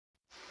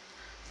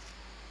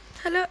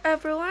Hello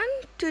everyone,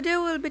 today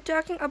we'll be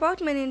talking about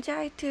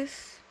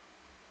meningitis.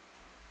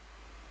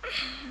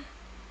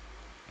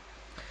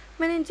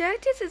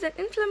 Meningitis is an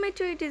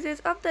inflammatory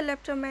disease of the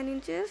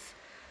leptomeninges,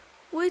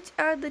 which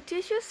are the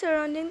tissues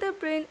surrounding the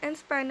brain and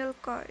spinal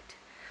cord.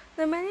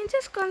 The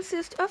meninges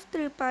consist of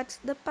three parts: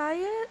 the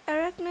pia,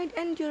 arachnoid,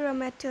 and dura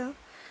mater.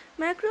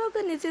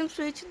 Microorganisms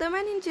reach the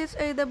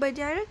meninges either by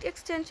direct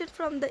extension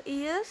from the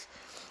ears,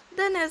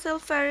 the nasal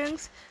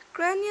pharynx,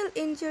 cranial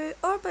injury,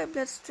 or by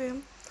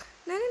bloodstream.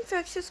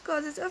 Non-infectious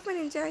causes of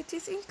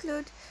meningitis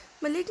include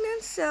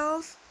malignant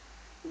cells,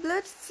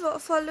 blood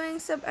following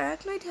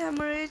subarachnoid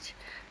hemorrhage,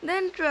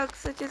 then drugs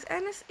such as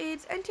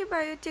NSAIDs,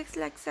 antibiotics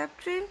like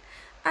Septrin,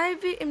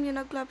 IV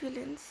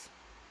immunoglobulins.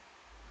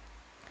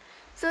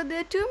 So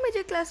there are two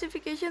major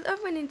classifications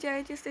of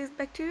meningitis: there is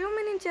bacterial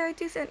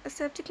meningitis and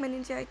aseptic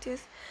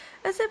meningitis.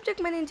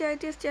 Aseptic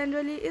meningitis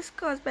generally is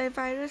caused by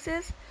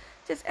viruses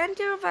such as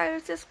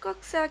enteroviruses,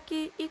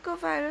 Coxsackie,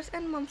 ecovirus,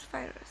 and mumps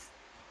virus.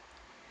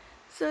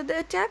 So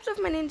the types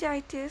of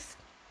meningitis,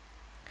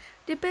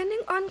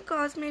 depending on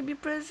cause, may be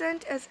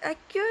present as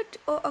acute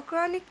or a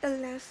chronic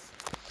illness.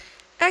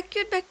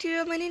 Acute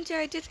bacterial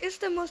meningitis is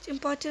the most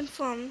important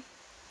form.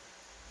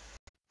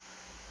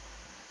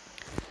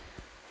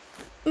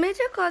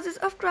 Major causes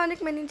of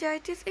chronic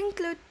meningitis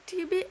include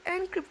TB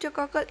and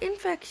cryptococcal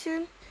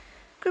infection.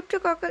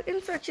 Cryptococcal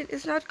infection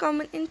is not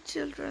common in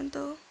children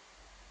though.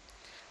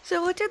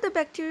 So what are the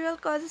bacterial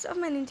causes of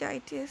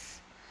meningitis?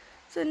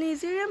 So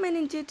Neisseria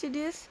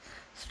meningitidis,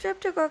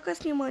 Streptococcus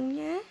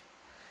pneumoniae,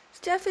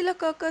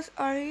 Staphylococcus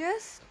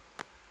aureus,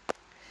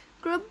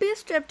 Group B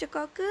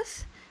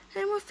Streptococcus,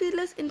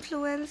 Haemophilus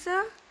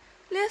influenza,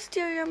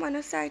 Listeria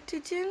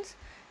monocytogenes,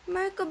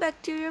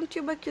 Mycobacterium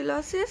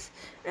tuberculosis,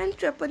 and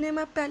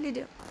Treponema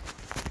pallidum.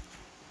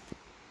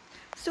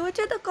 So what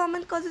are the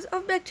common causes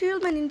of bacterial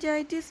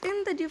meningitis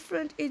in the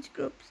different age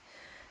groups?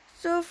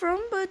 So from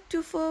birth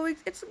to 4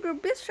 weeks, it's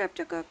Group B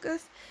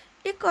Streptococcus,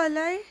 E.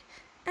 coli,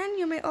 and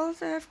you may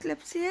also have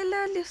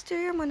Klebsiella,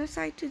 Listeria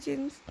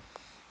monocytogenes.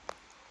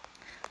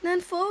 Then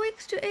 4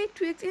 weeks to 8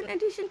 weeks, in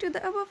addition to the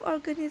above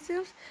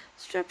organisms,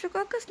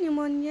 Streptococcus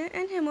pneumoniae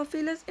and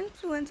Haemophilus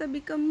influenza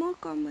become more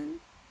common.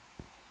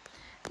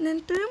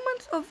 Then 3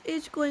 months of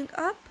age going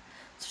up,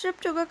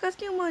 Streptococcus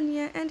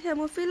pneumoniae and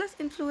Haemophilus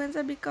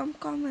influenza become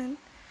common.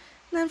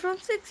 Then from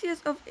 6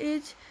 years of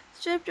age,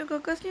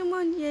 Streptococcus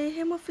pneumoniae,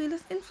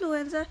 Haemophilus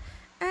influenza,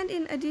 and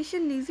in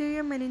addition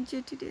Neisseria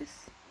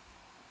meningitidis.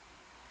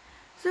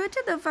 So what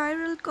are the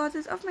viral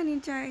causes of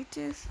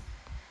meningitis?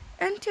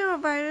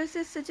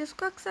 Enteroviruses such as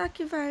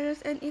Coxsackie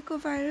virus and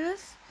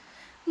ecovirus,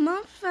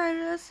 mumps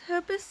virus,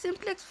 herpes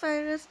simplex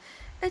virus,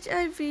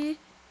 HIV,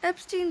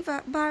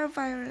 Epstein-Barr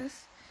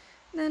virus.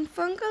 Then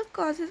fungal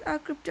causes are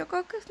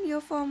Cryptococcus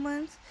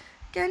neoformans,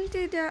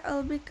 Candida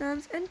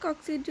albicans, and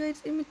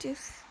Coccidioides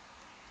immitis.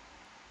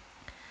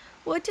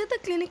 What are the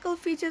clinical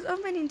features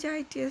of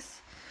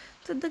meningitis?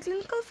 So the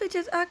clinical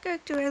features are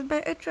characterized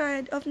by a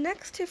triad of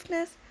neck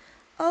stiffness,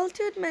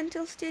 altered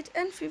mental state,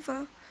 and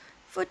fever.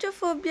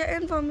 Photophobia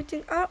and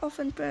vomiting are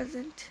often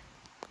present.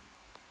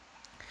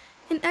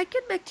 In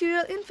acute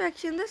bacterial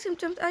infection, the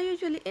symptoms are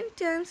usually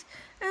intense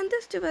and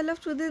this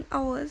develops within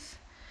hours.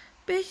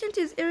 Patient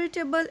is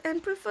irritable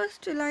and prefers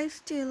to lie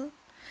still.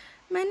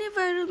 Many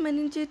viral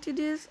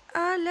meningitides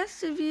are less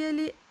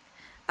severe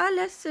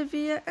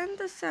and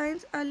the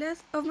signs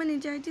of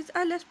meningitis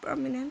are less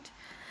prominent.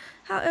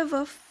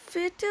 However,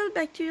 fatal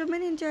bacterial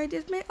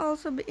meningitis may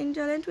also be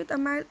indolent with a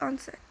mild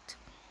onset.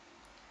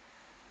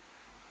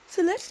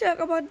 So let's talk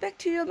about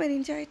bacterial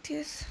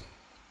meningitis.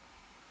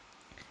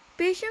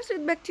 Patients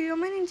with bacterial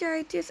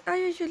meningitis are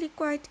usually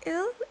quite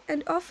ill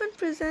and often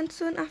present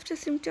soon after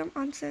symptom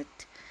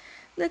onset.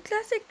 The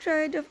classic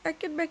triad of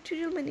acute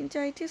bacterial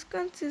meningitis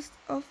consists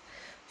of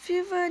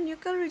fever,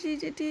 nuchal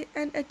rigidity,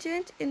 and a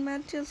change in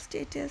mental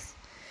status.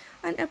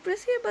 An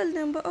appreciable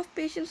number of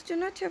patients do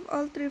not have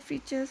all three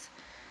features.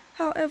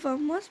 However,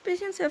 most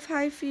patients have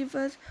high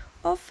fevers,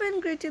 often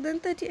greater than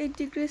 38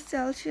 degrees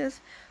Celsius,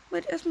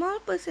 but a small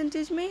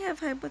percentage may have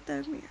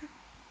hypothermia.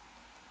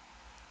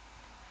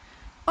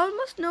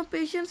 Almost no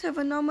patients have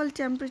a normal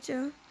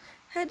temperature.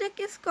 Headache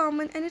is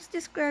common and is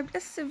described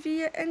as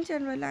severe and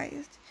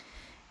generalized.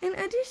 In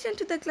addition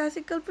to the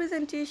classical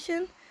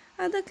presentation,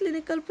 other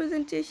clinical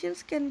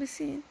presentations can be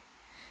seen.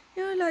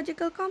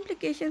 Neurological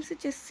complications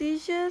such as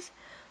seizures,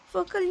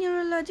 focal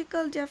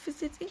neurological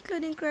deficits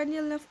including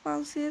cranial nerve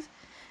palsies,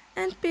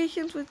 and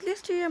patients with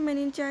Listeria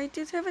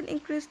meningitis have an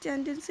increased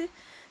tendency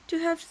to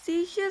have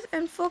seizures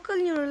and focal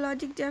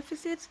neurologic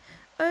deficits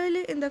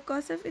early in the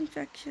course of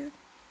infection.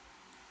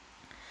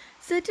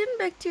 Certain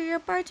bacteria,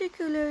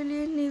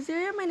 particularly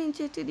Neisseria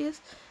meningitidis,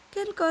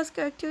 can cause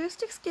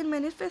characteristic skin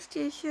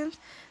manifestations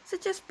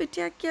such as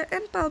petechia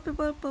and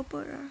palpable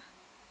purpura.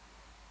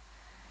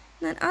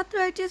 Then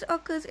arthritis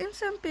occurs in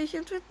some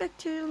patients with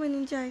bacterial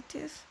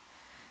meningitis.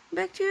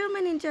 Bacterial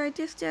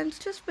meningitis tends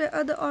to spare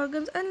other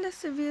organs unless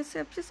severe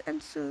sepsis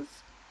ensues.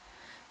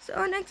 So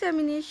on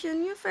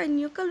examination, you find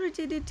nuchal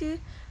rigidity,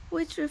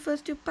 which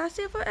refers to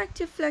passive or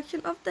active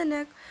flexion of the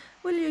neck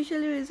will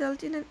usually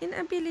result in an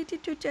inability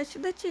to attach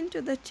the chin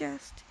to the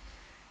chest.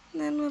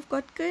 Then we've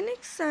got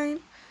Koenig's sign,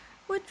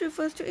 which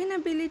refers to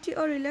inability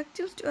or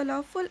reluctance to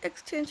allow full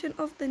extension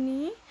of the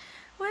knee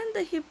when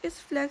the hip is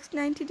flexed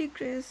 90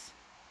 degrees.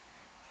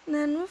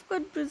 Then we've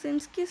got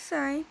Brzezinski's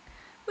sign,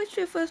 which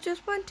refers to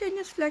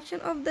spontaneous flexion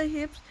of the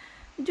hips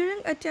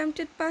during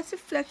attempted passive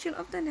flexion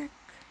of the neck.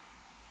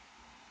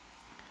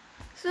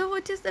 So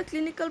what is the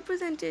clinical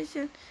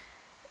presentation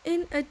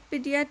in a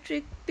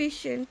pediatric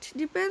patient?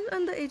 Depends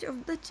on the age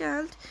of the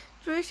child,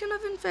 duration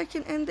of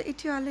infection, and the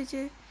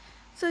etiology.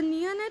 So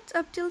neonates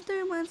up till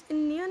 3 months.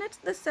 In neonates,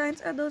 the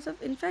signs are those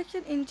of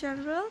infection in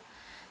general.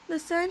 The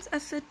signs are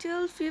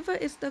subtle. Fever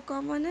is the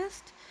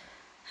commonest.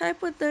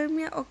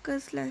 Hypothermia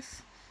occurs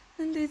less.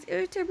 Then there is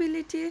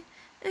irritability,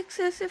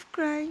 excessive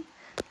crying,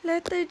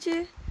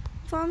 lethargy,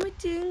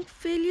 vomiting,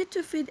 failure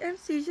to feed, and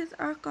seizures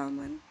are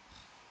common.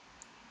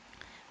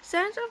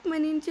 Signs of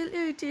meningeal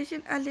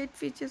irritation are late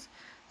features.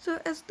 So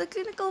as the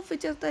clinical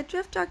features that we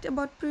have talked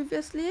about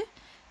previously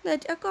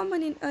that are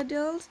common in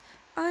adults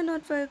are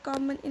not very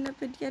common in a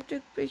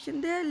pediatric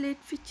patient. They are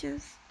late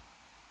features.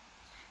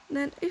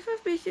 Then if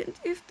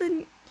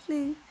the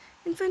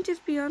infant is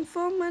beyond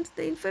 4 months,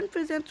 the infant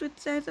presents with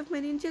signs of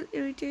meningeal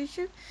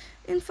irritation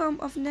in form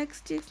of neck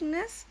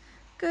stiffness,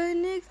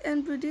 Koenig's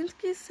and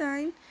Brudzinski's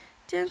sign,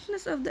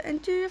 tenseness of the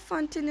anterior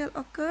fontanelle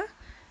occur,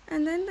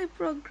 and then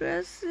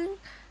progressing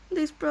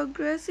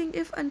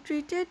if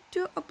untreated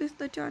to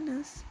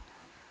opisthotonus.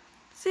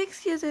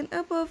 6 years and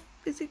above,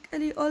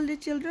 basically all the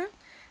children,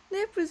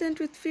 they present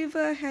with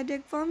fever,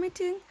 headache,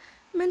 vomiting,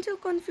 mental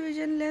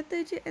confusion,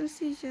 lethargy, and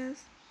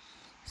seizures.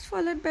 It's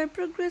followed by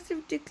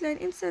progressive decline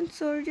in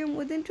sensorium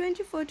within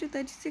 24 to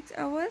 36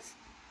 hours,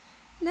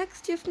 neck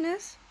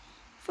stiffness,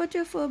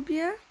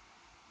 photophobia,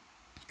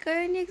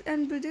 Koenig's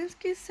and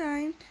Brudzinski's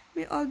sign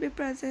may all be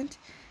present.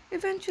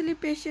 Eventually,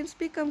 patients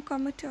become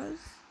comatose.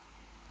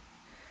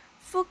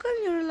 Focal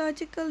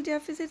neurological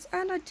deficits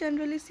are not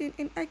generally seen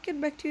in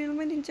acute bacterial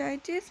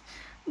meningitis,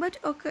 but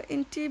occur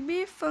in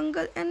TB,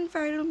 fungal, and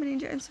viral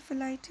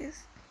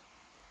meningoencephalitis.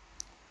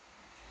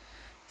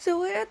 So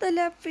what are the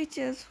lab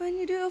features? When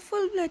you do a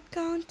full blood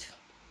count,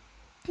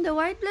 the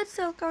white blood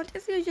cell count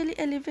is usually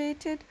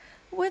elevated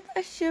with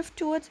a shift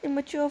towards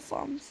immature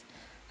forms.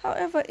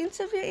 However, in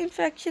severe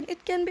infection,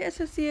 it can be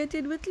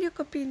associated with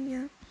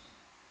leukopenia.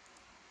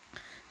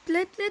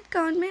 Platelet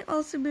count may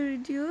also be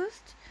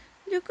reduced.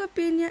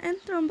 Leukopenia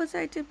and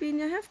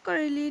thrombocytopenia have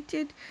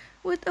correlated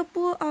with a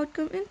poor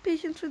outcome in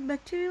patients with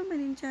bacterial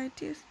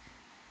meningitis.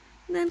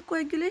 Then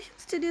coagulation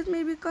studies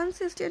may be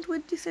consistent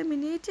with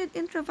disseminated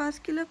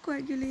intravascular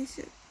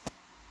coagulation.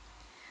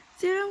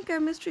 Serum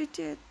chemistry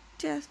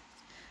tests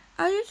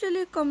are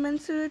usually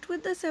commensurate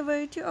with the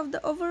severity of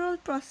the overall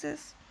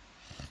process.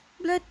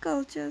 Blood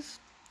cultures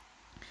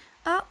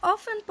are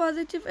often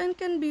positive and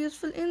can be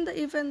useful in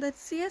the event that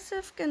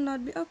CSF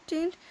cannot be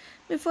obtained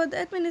before the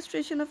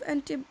administration of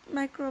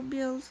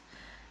antimicrobials,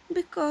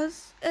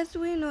 because as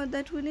we know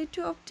that we need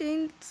to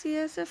obtain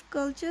CSF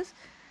cultures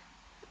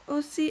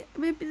or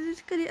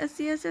basically a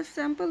CSF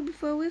sample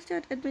before we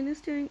start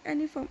administering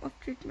any form of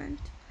treatment.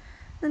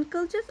 Then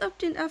cultures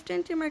obtained after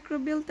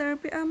antimicrobial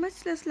therapy are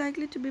much less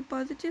likely to be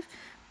positive,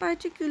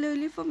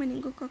 particularly for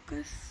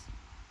meningococcus.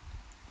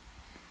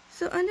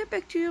 So under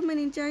bacterial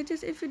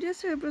meningitis, if you do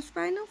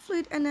cerebrospinal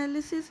fluid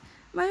analysis,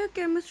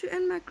 biochemistry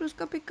and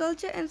macroscopic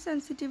culture and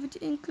sensitivity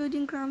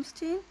including gram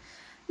stain,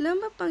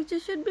 lumbar puncture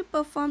should be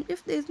performed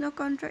if there is no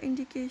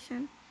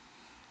contraindication.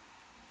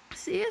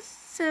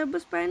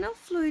 Cerebrospinal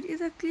fluid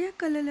is a clear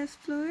colorless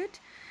fluid.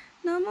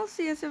 Normal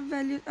CSF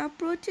values are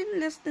protein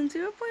less than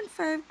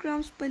 0.5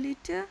 grams per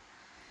liter.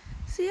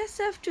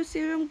 CSF to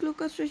serum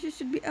glucose ratio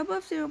should be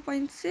above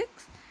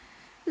 0.6,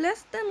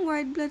 less than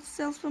white blood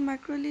cells per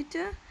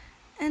microliter,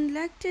 and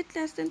lactate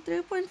less than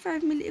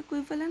 3.5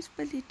 milliequivalents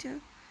per liter.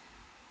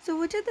 So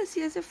what are the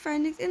CSF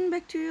findings in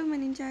bacterial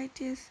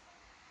meningitis?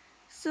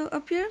 So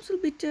appearance will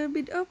be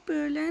turbid or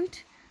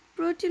purulent.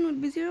 Protein would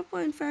be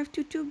 0.5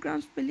 to 2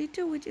 grams per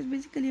liter, which is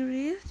basically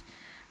raised.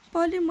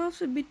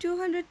 Polymorphs would be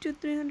 200 to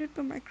 300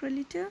 per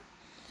microliter.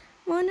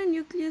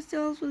 Mononuclear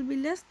cells will be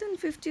less than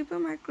 50 per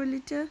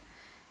microliter,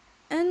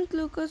 and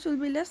glucose will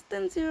be less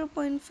than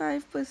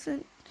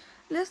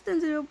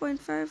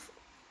 0.5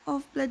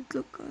 of blood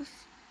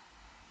glucose.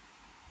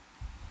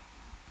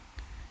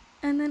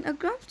 And then a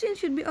gram stain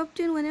should be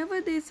obtained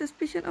whenever there is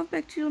suspicion of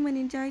bacterial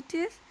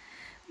meningitis.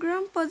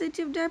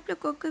 Gram-positive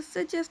Diplococcus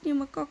suggests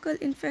pneumococcal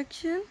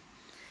infection.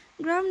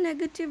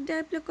 Gram-negative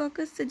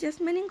Diplococcus suggests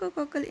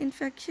meningococcal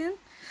infection.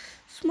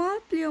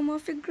 Small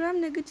pleomorphic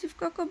gram-negative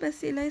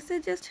Coccobacilli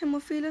suggest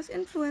Haemophilus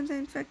influenza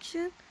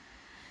infection.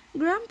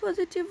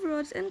 Gram-positive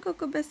rods and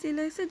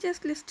Coccobacilli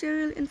suggest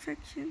Listeria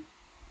infection.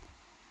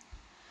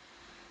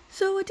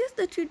 So what is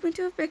the treatment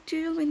of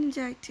bacterial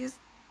meningitis?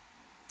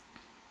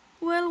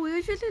 Well, we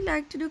usually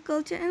like to do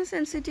culture and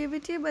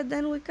sensitivity, but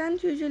then we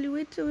can't usually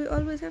wait, so we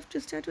always have to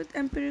start with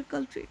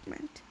empirical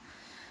treatment.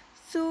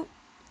 So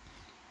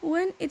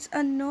when it's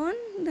unknown,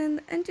 then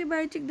the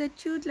antibiotic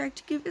that you would like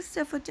to give is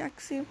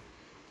cefotaxime.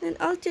 Then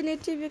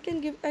alternative, you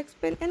can give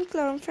Expan and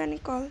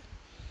chloramphenicol.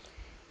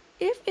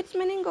 If it's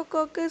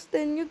meningococcus,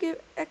 then you give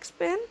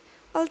Expan.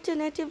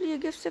 Alternatively, you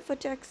give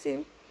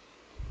cefotaxime.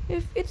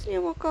 If it's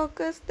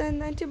pneumococcus, then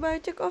the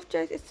antibiotic of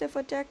choice is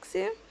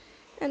cefotaxime,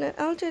 and an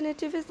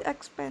alternative is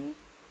Expan.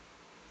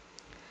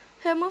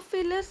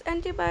 Haemophilus,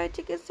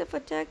 antibiotic is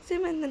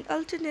cefotaxime, and an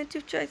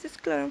alternative choice is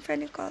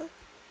chloramphenicol.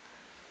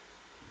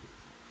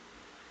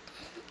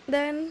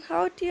 Then,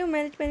 how do you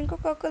manage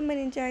meningococcal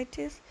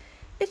meningitis?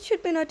 It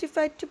should be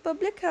notified to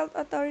public health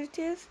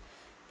authorities.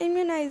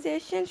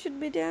 Immunization should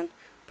be done.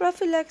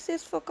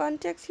 Prophylaxis for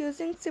contacts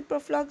using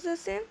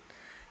ciprofloxacin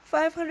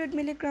 500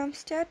 mg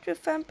stat,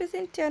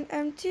 rifampicin 10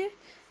 mg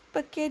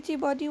per kg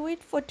body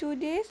weight for 2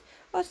 days,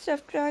 or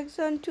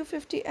ceftriaxone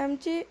 250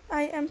 mg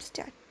IM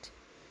stat.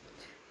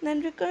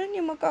 Then recurrent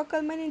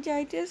pneumococcal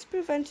meningitis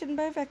prevention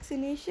by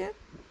vaccination,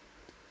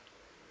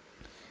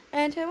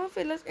 and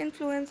Haemophilus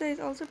influenza is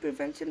also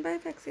prevention by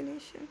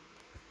vaccination.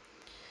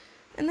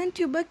 And then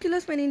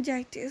tuberculous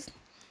meningitis.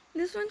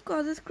 This one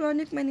causes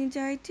chronic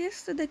meningitis,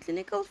 so the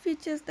clinical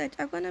features that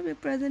are going to be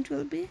present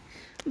will be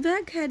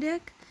vague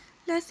headache,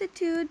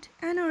 lassitude,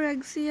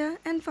 anorexia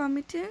and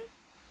vomiting,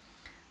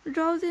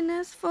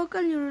 drowsiness,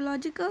 focal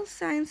neurological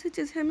signs such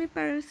as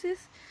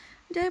hemiparesis,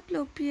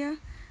 diplopia,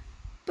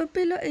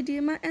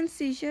 papilloedema and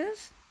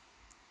seizures.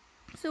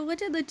 So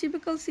what are the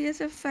typical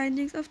CSF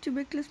findings of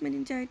tuberculous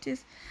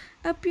meningitis?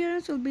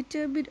 Appearance will be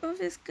turbid or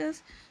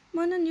viscous.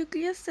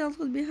 Mononuclear cells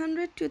will be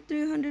 100 to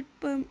 300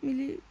 per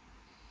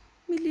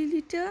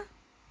milliliter.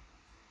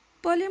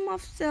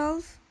 Polymorph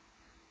cells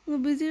will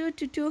be 0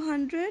 to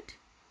 200.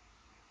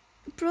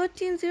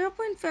 Protein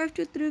 0.5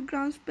 to 3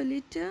 grams per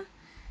liter.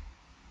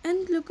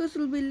 And glucose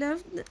will be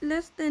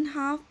less than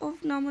half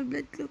of normal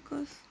blood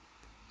glucose.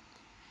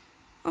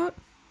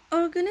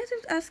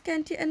 Organisms are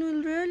scanty and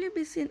will rarely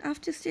be seen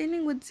after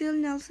staining with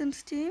Ziehl-Neelsen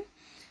stain.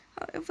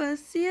 However,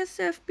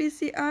 CSF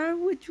PCR,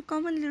 which we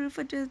commonly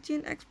refer to as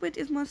gene expert,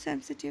 is more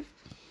sensitive.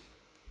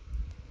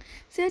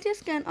 CT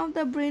scan of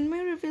the brain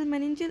may reveal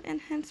meningeal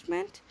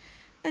enhancement,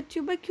 a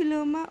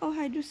tuberculoma or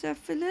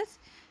hydrocephalus,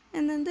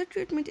 and then the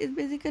treatment is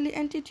basically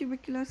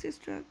anti-tuberculosis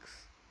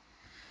drugs.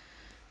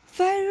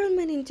 Viral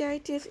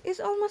meningitis is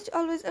almost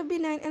always a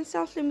benign and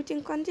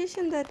self-limiting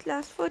condition that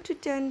lasts 4 to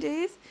 10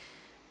 days.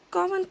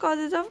 Common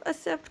cause of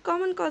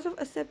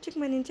aseptic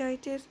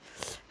meningitis.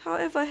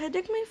 However,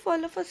 headache may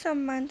follow for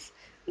some months.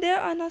 There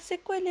are no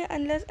sequelae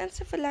unless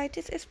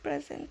encephalitis is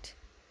present.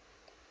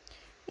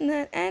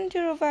 Then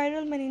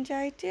enteroviral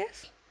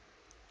meningitis.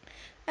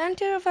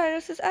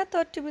 Enteroviruses are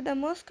thought to be the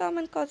most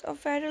common cause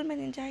of viral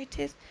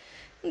meningitis.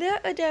 There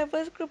are a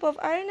diverse group of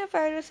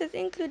arenaviruses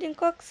including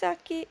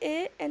Coxsackie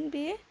A and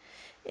B,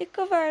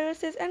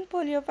 ecoviruses and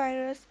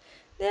poliovirus.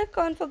 They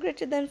account for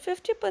greater than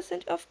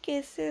 50% of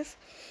cases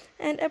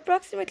and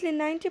approximately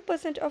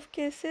 90% of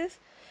cases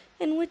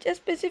in which a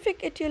specific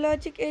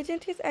etiologic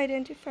agent is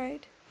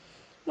identified.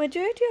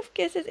 Majority of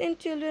cases in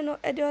children or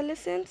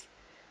adolescents,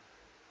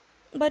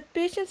 but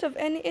patients of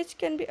any age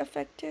can be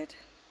affected.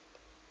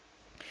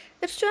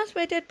 It's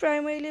transmitted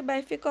primarily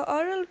by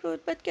fecal-oral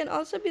route but can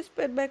also be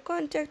spread by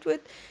contact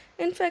with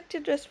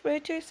infected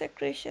respiratory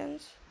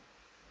secretions.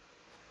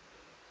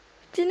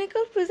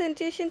 Clinical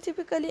presentation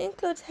typically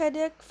includes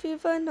headache,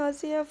 fever,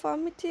 nausea,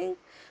 vomiting,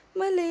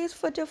 malaise,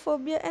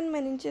 photophobia, and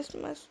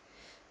meningismus.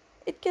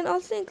 It can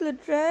also include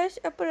rash,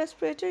 upper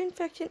respiratory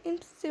infection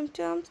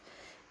symptoms,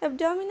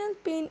 abdominal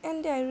pain,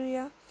 and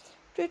diarrhea.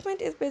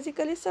 Treatment is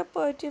basically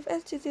supportive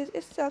as disease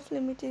is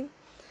self-limiting.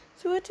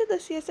 So what are the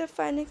CSF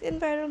findings in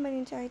viral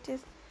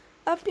meningitis?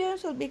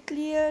 Appearance will be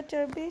clear,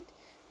 turbid,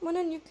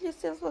 mononuclear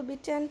cells will be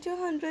 10 to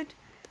 100,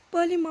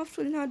 polymorphs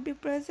will not be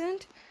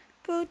present,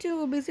 protein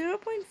will be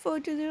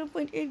 0.4 to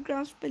 0.8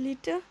 grams per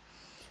liter,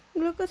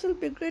 glucose will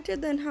be greater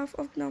than half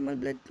of normal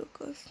blood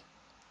glucose.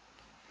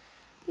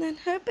 Then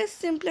herpes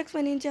simplex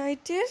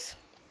meningitis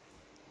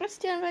is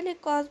generally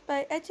caused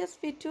by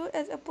HSV2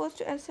 as opposed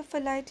to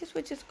encephalitis,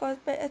 which is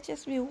caused by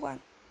HSV1.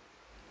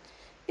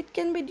 It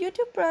can be due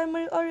to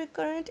primary or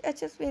recurrent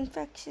HSV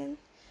infection.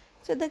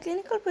 So the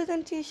clinical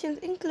presentations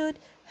include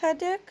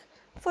headache,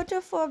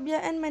 photophobia,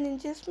 and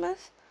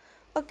meningismus.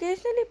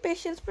 Occasionally,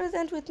 patients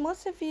present with more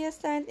severe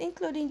signs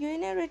including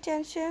urinary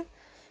retention,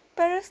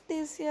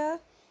 paresthesia,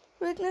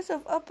 weakness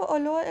of upper or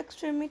lower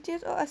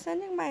extremities, or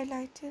ascending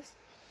myelitis.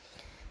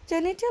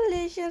 Genital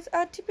lesions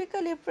are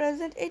typically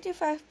present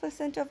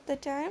 85% of the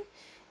time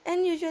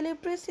and usually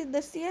precede the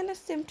CNS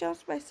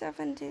symptoms by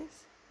 7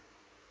 days.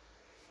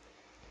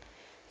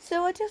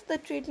 So what is the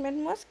treatment?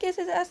 Most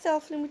cases are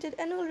self-limited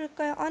and will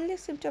require only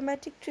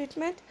symptomatic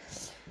treatment.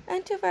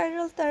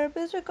 Antiviral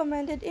therapy is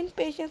recommended in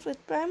patients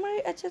with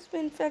primary HSV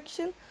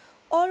infection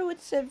or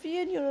with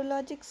severe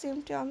neurologic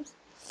symptoms.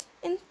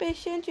 In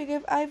patients, you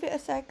give IV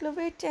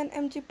acyclovir 10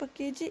 mg per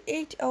kg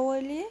 8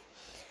 hourly.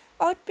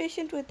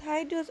 Outpatient with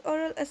high-dose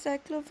oral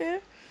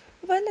acyclovir,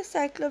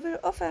 valacyclovir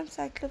or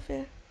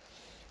famciclovir.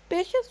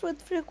 Patients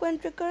with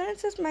frequent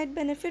recurrences might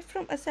benefit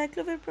from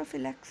acyclovir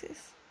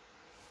prophylaxis.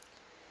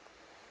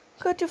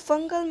 Go to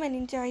fungal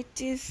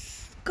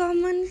meningitis.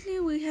 Commonly,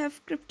 we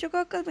have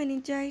cryptococcal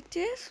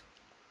meningitis.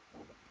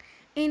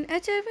 In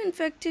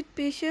HIV-infected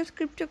patients,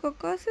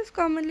 cryptococcosis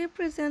commonly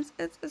presents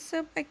as a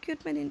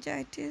subacute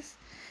meningitis.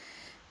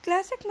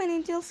 Classic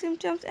meningeal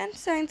symptoms and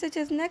signs such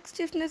as neck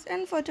stiffness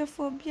and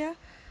photophobia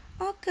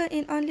occur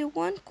in only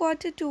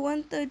 1/4 to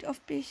 1/3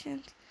 of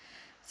patients.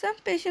 Some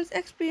patients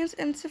experience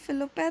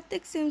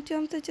encephalopathic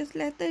symptoms such as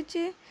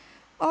lethargy,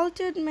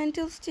 altered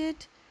mental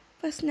state,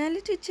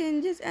 personality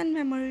changes, and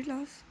memory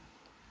loss.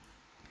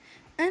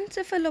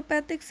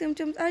 Encephalopathic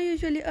symptoms are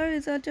usually a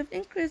result of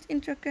increased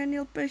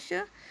intracranial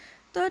pressure,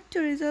 thought to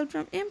result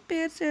from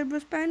impaired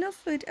cerebrospinal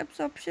fluid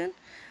absorption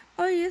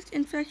or yeast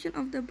infection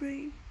of the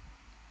brain.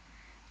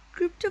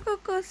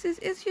 Cryptococcosis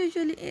is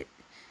usually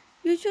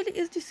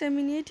is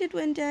disseminated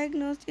when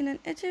diagnosed in an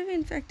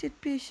HIV-infected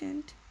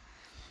patient.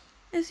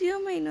 As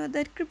you may know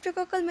that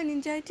cryptococcal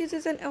meningitis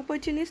is an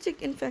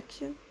opportunistic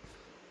infection.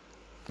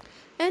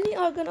 Any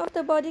organ of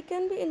the body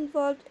can be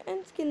involved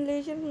and skin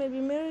lesions may be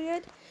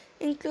myriad,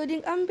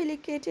 including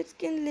umbilicated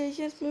skin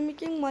lesions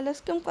mimicking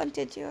molluscum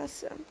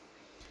contagiosum.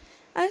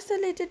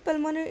 Isolated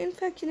pulmonary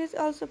infection is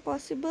also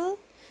possible.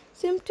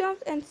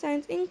 Symptoms and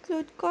signs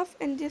include cough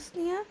and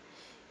dyspnea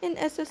in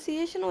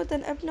association with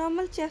an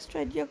abnormal chest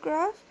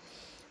radiograph,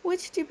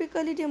 which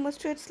typically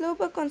demonstrates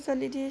lobar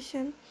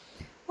consolidation,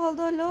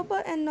 although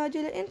lobar and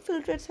nodular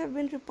infiltrates have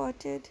been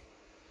reported.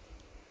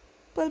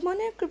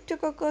 Pulmonary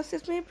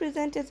cryptococcosis may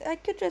present as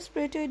acute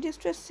respiratory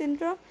distress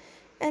syndrome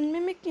and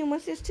mimic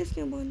pneumocystis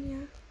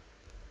pneumonia.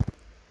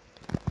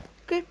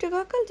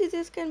 Cryptococcal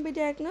disease can be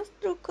diagnosed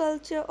through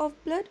culture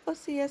of blood or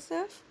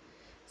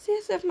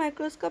CSF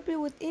microscopy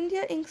with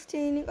India ink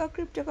staining or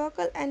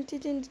cryptococcal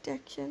antigen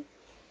detection.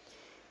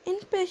 In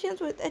patients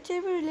with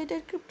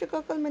HIV-related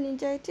cryptococcal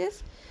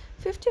meningitis,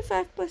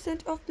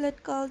 55% of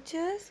blood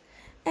cultures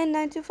and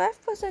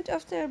 95%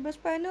 of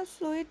cerebrospinal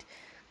fluid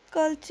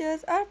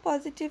cultures are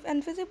positive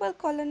and visible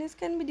colonies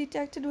can be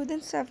detected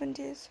within 7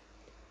 days.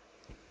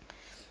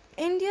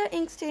 India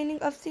ink staining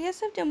of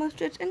CSF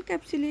demonstrates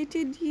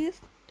encapsulated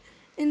yeast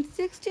in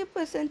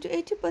 60% to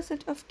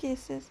 80% of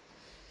cases.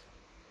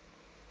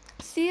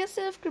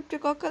 CSF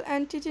cryptococcal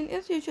antigen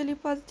is usually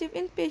positive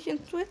in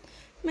patients with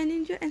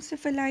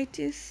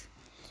meningoencephalitis.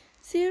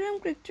 Serum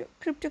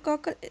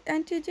cryptococcal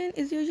antigen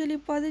is usually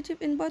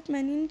positive in both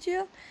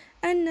meningeal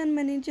and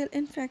non-meningeal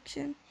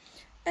infection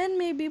and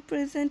may be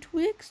present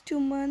weeks to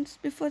months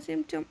before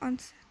symptom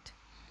onset.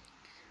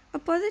 A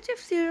positive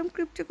serum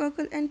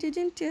cryptococcal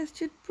antigen test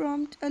should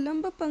prompt a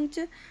lumbar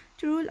puncture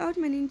to rule out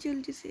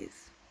meningeal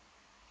disease.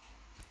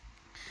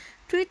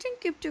 Treating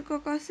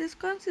cryptococcosis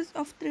consists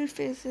of 3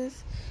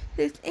 phases.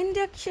 There is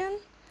induction,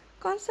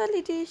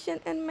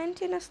 consolidation, and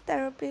maintenance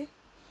therapy.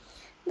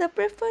 The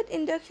preferred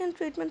induction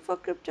treatment for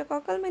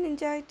cryptococcal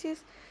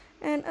meningitis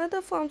and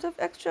other forms of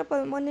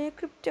extrapulmonary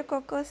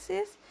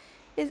cryptococcosis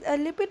is a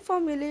lipid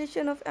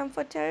formulation of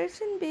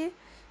amphotericin B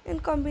in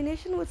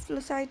combination with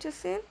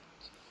flucytosine.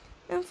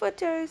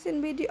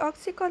 Amphotericin B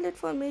deoxycholate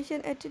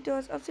formation at a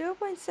dose of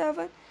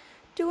 0.7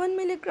 to 1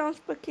 mg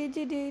per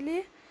kg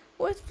daily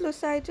with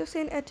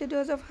flucytosine at a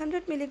dose of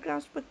 100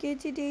 mg per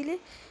kg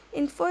daily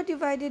in 4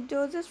 divided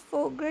doses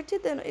for greater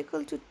than or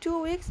equal to 2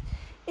 weeks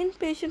in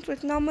patients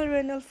with normal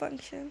renal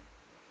function.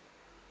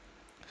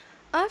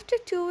 After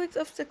 2 weeks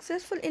of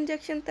successful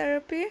injection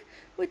therapy,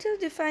 which is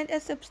defined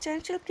as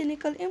substantial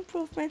clinical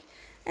improvement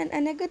and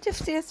a negative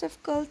CSF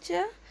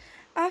culture,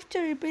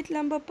 after repeat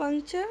lumbar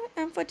puncture,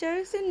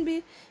 amphotericin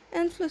B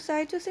and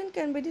flucytosine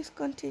can be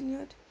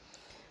discontinued.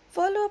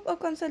 Follow-up or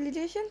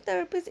consolidation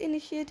therapy is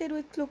initiated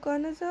with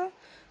fluconazole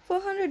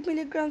 400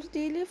 mg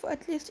daily for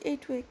at least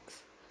 8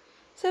 weeks.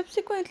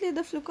 Subsequently,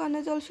 the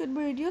fluconazole should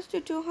be reduced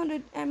to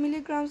 200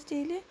 mg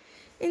daily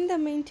in the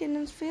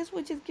maintenance phase,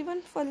 which is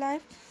given for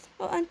life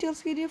or until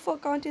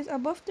CD4 count is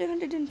above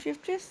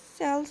 350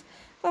 cells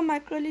per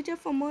microliter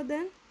for more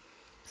than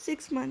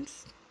 6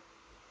 months.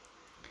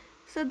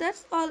 So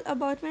that's all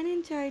about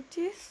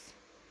meningitis.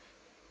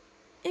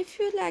 If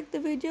you like the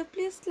video,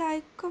 please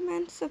like,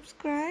 comment,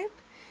 subscribe.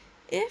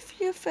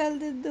 If you felt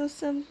that there was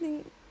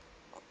something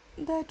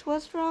that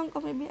was wrong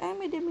or maybe I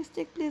made a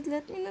mistake, please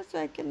let me know so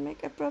I can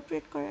make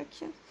appropriate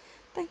corrections.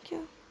 Thank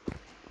you.